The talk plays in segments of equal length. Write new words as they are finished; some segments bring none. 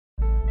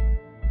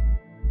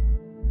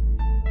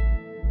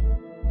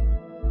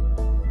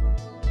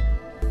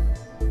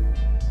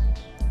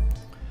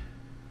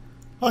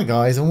Hi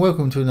guys, and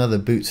welcome to another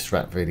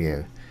Bootstrap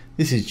video.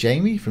 This is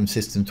Jamie from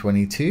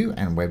System22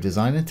 and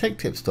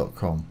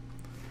webdesignandtechtips.com.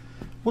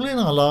 Well, in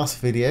our last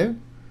video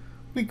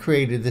we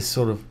created this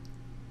sort of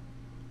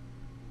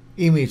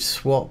image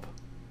swap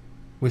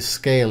with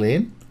scale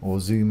in or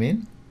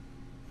zoom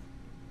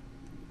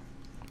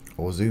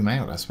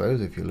out, I suppose,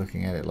 if you're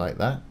looking at it like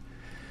that.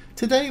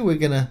 Today we're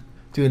going to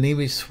do an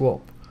image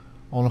swap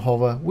on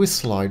hover with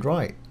slide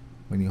right.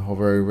 When you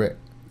hover over it,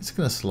 it's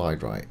going to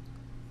slide right.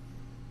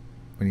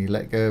 When you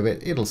let go of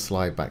it, it'll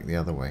slide back the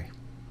other way.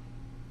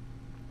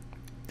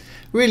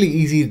 Really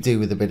easy to do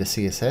with a bit of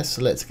CSS,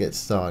 so let's get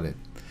started.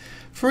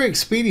 For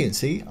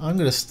expediency, I'm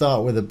going to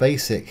start with a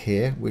basic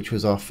here, which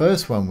was our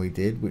first one we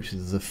did, which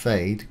is the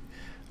fade.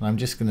 And I'm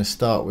just going to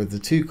start with the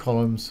two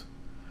columns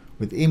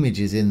with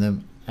images in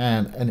them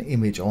and an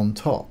image on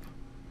top.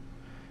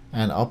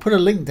 And I'll put a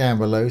link down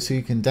below so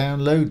you can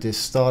download this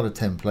starter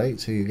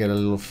template, so you get a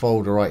little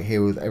folder right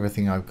here with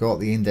everything I've got,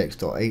 the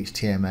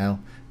index.html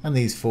and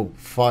these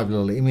 5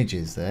 little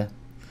images there.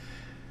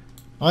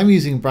 I'm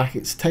using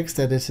Brackets text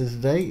editor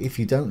today. If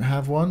you don't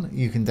have one,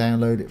 you can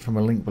download it from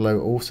a link below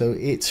also.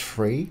 It's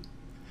free,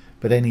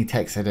 but any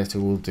text editor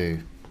will do.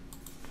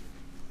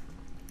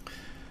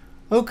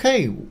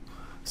 Okay,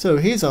 so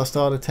here's our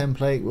starter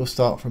template. We'll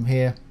start from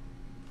here,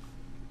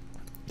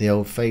 the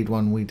old fade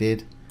one we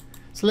did.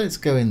 So let's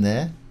go in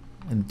there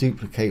and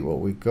duplicate what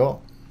we've got,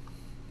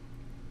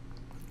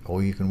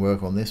 or you can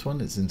work on this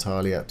one, it's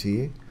entirely up to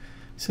you.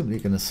 Simply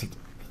going to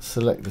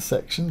select the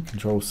section,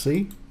 Control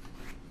C,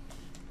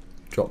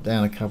 drop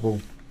down a couple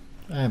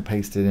and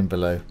paste it in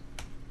below,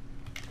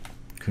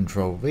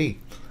 Control V.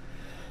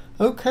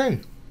 Okay,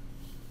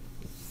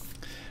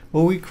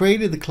 well, we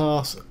created the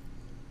class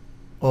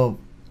of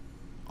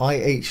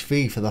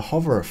IHV for the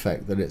hover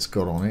effect that it's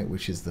got on it,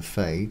 which is the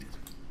fade.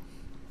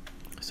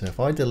 So if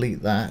I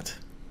delete that,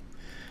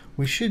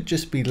 we should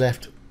just be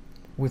left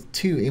with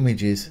two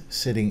images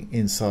sitting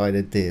inside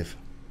a div.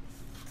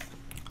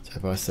 So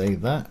if I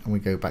save that and we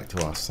go back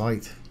to our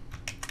site,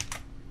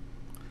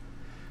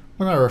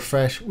 when I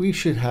refresh, we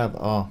should have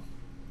our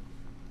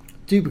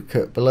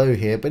duplicate below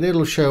here, but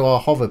it'll show our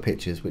hover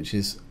pictures, which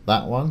is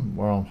that one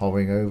where I'm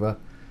hovering over,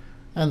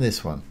 and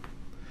this one.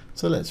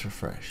 So let's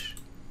refresh.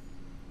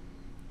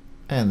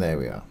 And there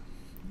we are.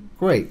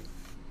 Great.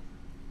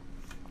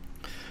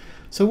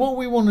 So what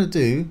we want to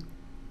do,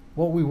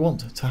 what we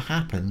want to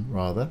happen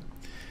rather,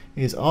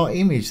 is our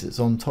image that's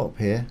on top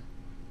here,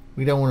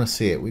 we don't want to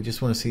see it. We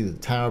just want to see the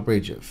Tower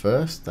Bridge at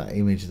first, that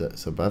image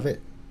that's above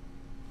it.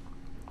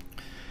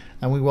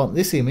 And we want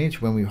this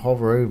image, when we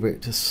hover over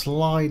it, to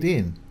slide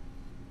in.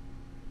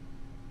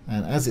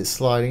 And as it's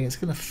sliding, it's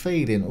going to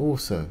fade in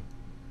also.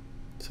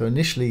 So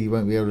initially you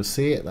won't be able to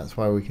see it. That's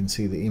why we can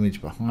see the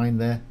image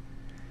behind there.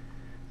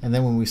 And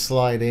then when we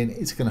slide in,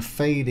 it's going to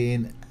fade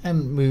in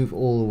and move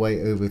all the way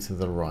over to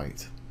the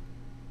right.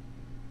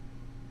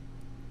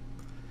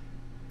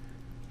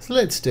 So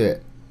let's do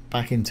it.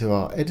 Back into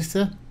our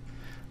editor.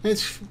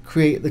 Let's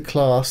create the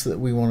class that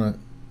we want to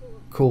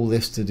call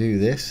this to do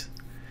this.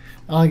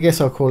 And I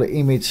guess I'll call it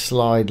image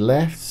slide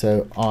left,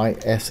 so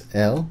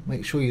ISL.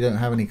 Make sure you don't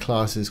have any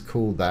classes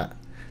called that.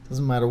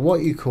 Doesn't matter what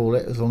you call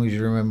it, as long as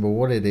you remember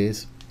what it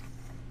is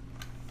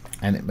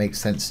and it makes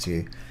sense to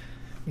you.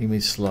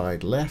 Image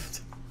slide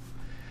left.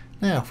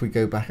 Now if we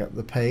go back up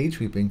the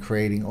page, we've been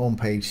creating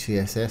on-page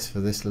CSS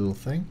for this little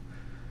thing.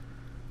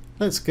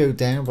 Let's go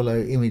down below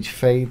image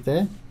fade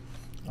there.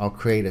 I'll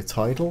create a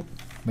title.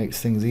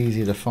 Makes things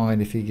easier to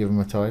find if you give them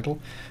a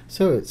title.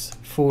 So it's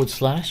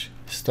 /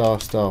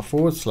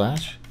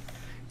 */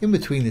 in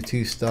between the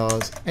two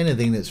stars.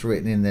 Anything that's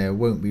written in there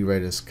won't be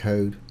read as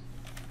code.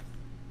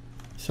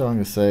 So I'm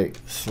going to say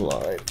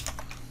slide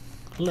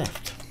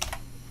left.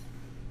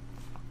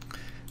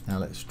 Now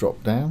let's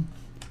drop down.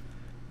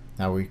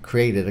 Now we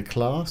created a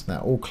class. Now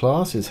all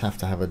classes have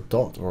to have a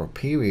dot or a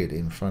period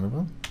in front of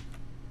them.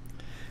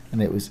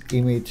 And it was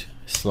image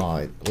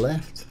slide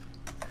left.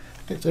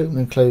 Let's open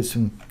and close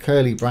some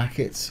curly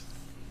brackets.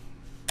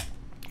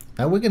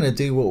 Now we're going to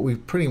do what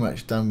we've pretty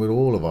much done with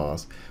all of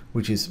ours,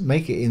 which is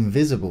make it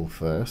invisible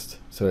first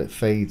so it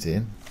fades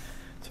in.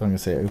 So I'm going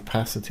to say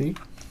opacity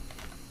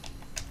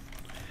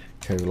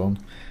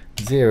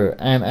 :0.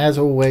 And as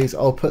always,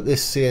 I'll put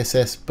this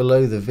CSS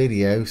below the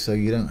video so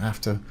you don't have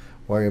to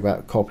worry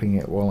about copying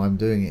it while I'm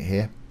doing it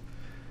here.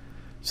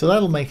 So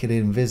that'll make it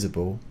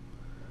invisible,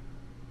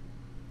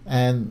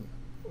 and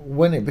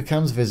when it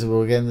becomes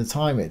visible again, the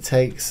time it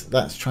takes,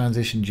 that's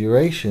transition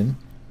duration,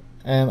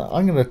 and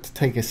I'm going to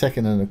take 1.25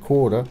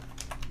 seconds.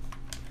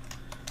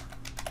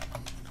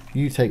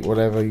 You take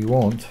whatever you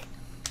want.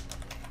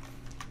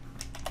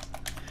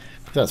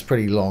 That's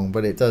pretty long,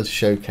 but it does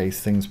showcase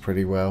things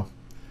pretty well.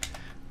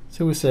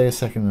 So we'll say 1.25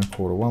 seconds,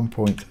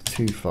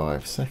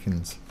 1.25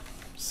 seconds,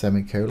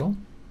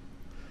 semicolon.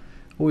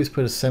 Always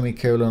put a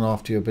semicolon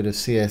after your bit of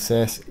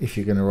CSS if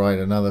you're going to write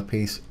another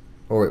piece,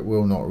 or it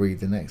will not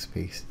read the next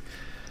piece.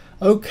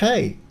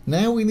 Okay,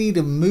 now we need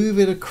to move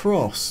it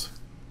across.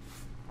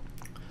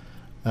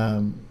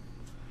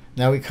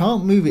 Now we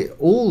can't move it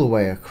all the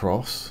way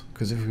across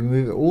because if we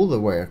move it all the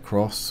way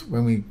across,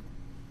 when we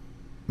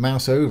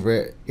mouse over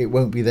it, it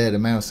won't be there to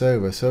mouse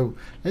over. So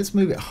let's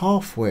move it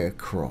halfway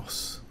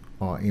across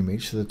our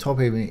image. So the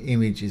top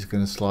image is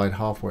going to slide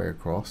halfway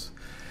across.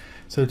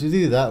 So to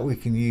do that, we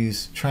can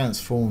use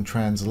transform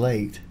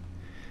translate,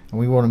 and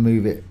we want to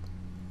move it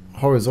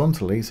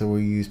horizontally, so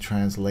we'll use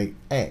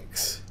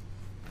translateX.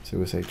 So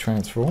we'll say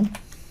transform,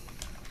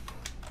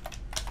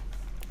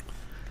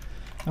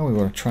 and we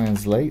want to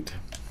translate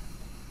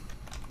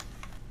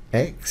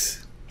X,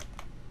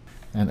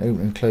 and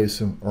open and close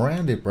some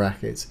rounded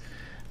brackets.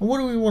 And what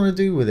do we want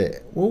to do with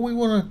it? Well, we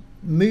want to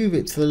move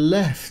it to the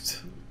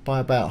left by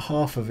about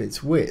half of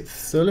its width.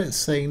 So let's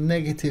say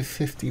negative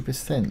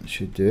 50%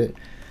 should do it.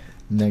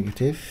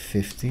 Negative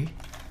 50%.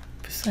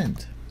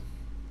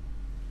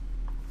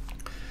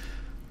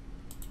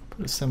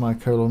 Put a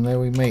semicolon there.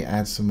 We may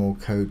add some more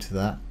code to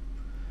that.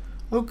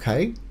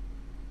 Okay,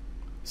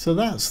 so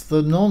that's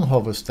the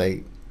non-hover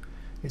state.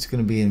 It's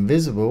going to be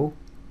invisible.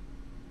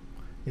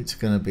 It's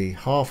going to be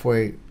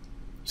halfway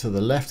to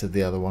the left of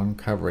the other one,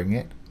 covering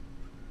it.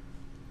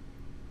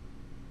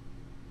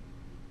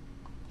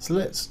 So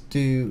let's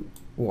do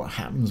what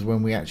happens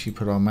when we actually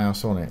put our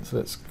mouse on it. So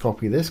let's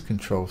copy this,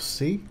 Control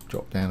C,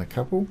 drop down a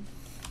couple.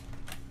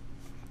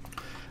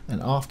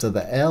 And after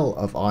the L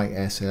of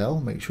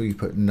ISL, make sure you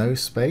put no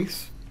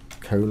space,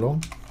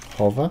 colon,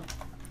 hover.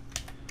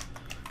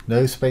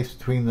 No space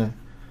between the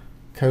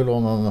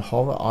colon and the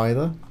hover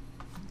either.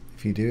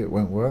 If you do, it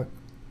won't work.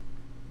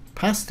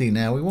 Opacity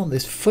now, we want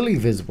this fully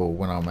visible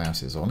when our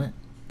mouse is on it.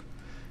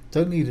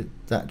 Don't need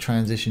that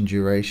transition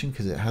duration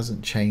because it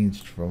hasn't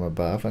changed from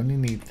above. I only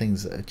need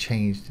things that are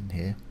changed in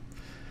here.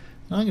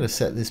 And I'm going to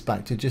set this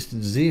back to just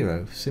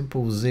 0,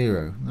 simple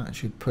 0. That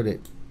should put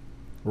it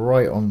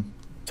right on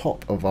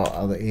top of our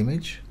other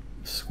image,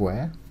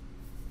 square.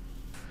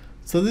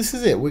 So this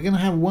is it. We're going to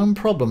have one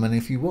problem, and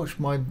if you watch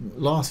my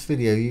last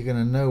video, you're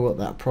going to know what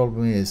that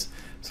problem is.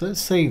 So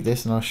let's save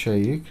this and I'll show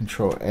you.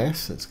 Control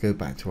S, let's go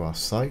back to our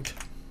site.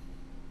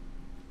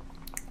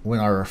 When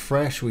I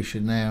refresh, we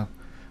should now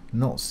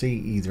not see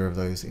either of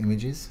those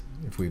images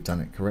if we've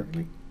done it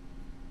correctly,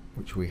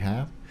 which we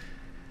have.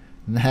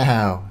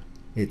 Now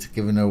it's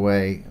given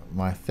away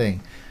my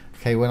thing.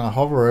 Okay, when I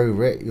hover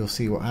over it, you'll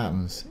see what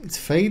happens. It's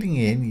fading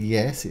in,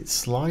 yes, it's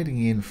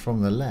sliding in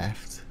from the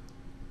left,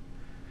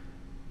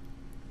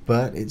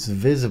 but it's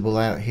visible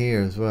out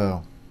here as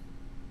well.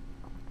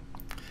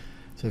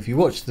 So if you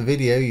watch the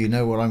video, you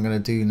know what I'm going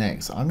to do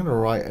next. I'm going to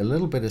write a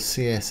little bit of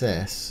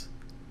CSS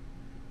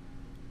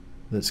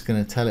that's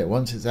going to tell it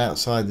once it's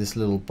outside this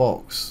little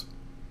box,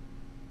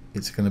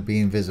 it's going to be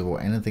invisible.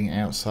 Anything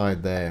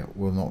outside there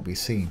will not be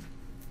seen.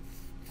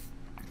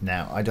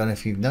 Now, I don't know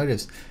if you've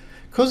noticed,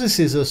 because this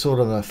is a sort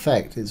of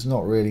effect, it's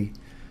not really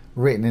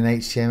written in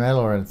HTML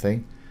or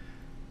anything,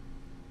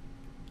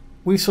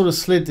 we sort of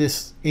slid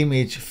this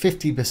image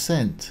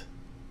 50%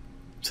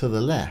 to the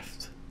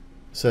left.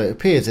 So it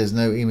appears there's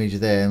no image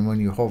there, and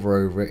when you hover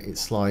over it, it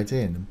slides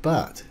in.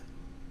 But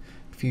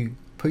if you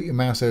put your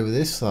mouse over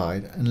this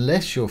side,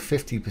 unless you're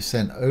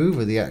 50%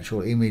 over the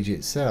actual image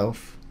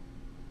itself,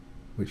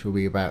 which will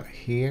be about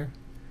here,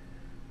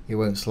 it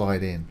won't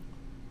slide in.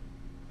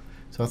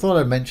 So I thought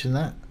I'd mention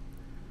that.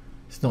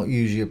 It's not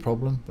usually a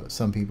problem, but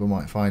some people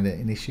might find it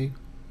an issue.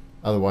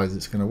 Otherwise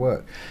it's going to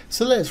work.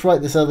 So let's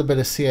write this other bit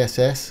of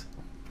CSS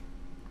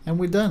and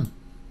we're done.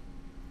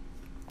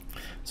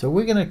 So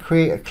we're going to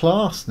create a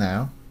class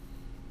now.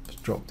 Let's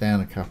drop down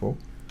a couple.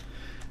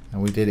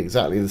 And we did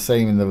exactly the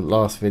same in the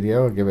last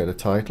video. I'll give it a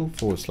title, / /*,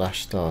 /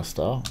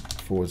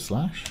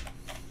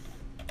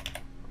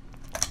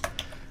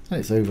 and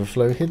it's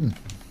Overflow Hidden.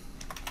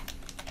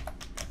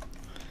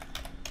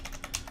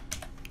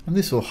 And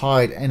this will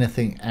hide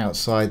anything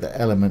outside the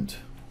element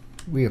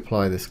we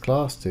apply this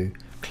class to.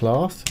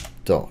 Class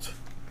dot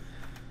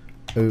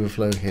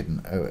Overflow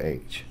Hidden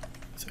OH.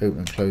 Let's open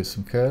and close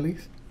some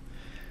curlies.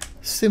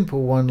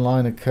 Simple one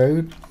line of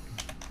code.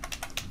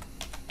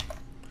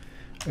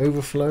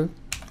 Overflow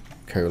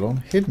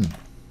hidden,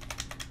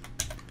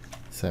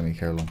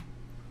 semicolon.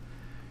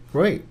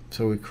 Great,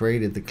 so we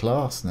created the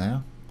class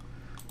now.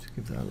 Just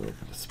give that a little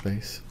bit of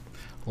space.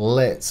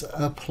 Let's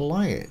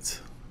apply it,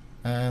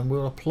 and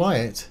we'll apply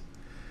it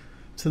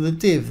to the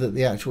div that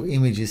the actual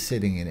image is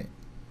sitting in it,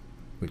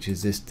 which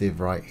is this div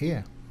right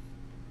here.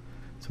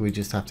 So we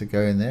just have to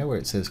go in there where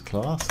it says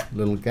class,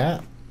 little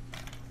gap,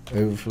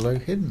 overflow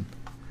hidden,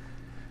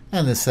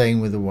 and the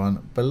same with the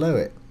one below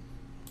it.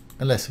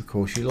 Unless of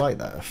course you like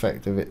that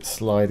effect of it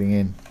sliding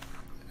in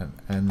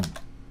and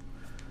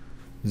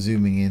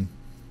zooming in.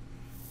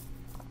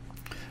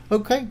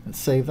 Okay, let's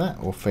save that,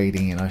 or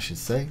fading in I should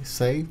say.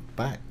 Save,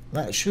 back.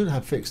 That should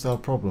have fixed our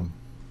problem.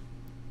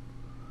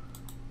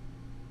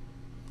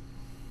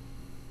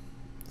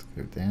 Let's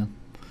go down.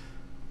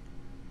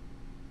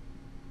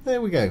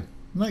 There we go.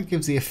 And that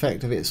gives the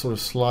effect of it sort of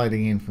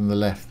sliding in from the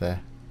left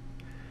there.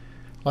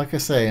 Like I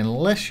say,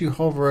 unless you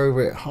hover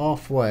over it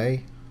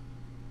halfway,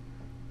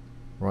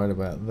 right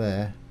about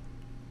there,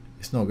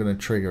 it's not going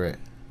to trigger it.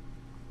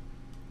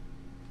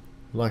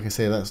 Like I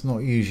say, that's not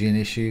usually an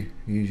issue.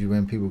 Usually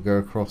when people go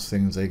across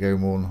things, they go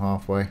more than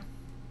halfway.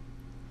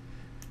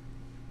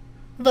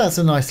 But that's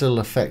a nice little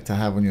effect to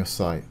have on your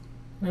site,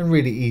 and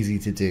really easy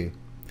to do.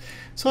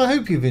 So I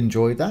hope you've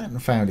enjoyed that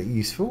and found it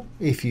useful.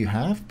 If you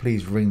have,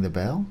 please ring the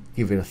bell,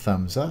 give it a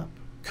thumbs up,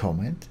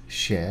 comment,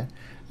 share,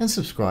 and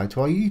subscribe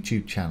to our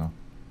YouTube channel.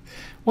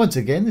 Once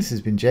again, this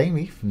has been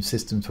Jamie from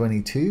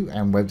System22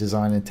 and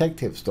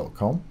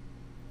webdesignandtechtips.com.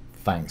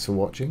 Thanks for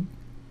watching.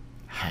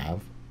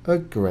 Have a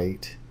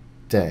great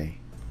day.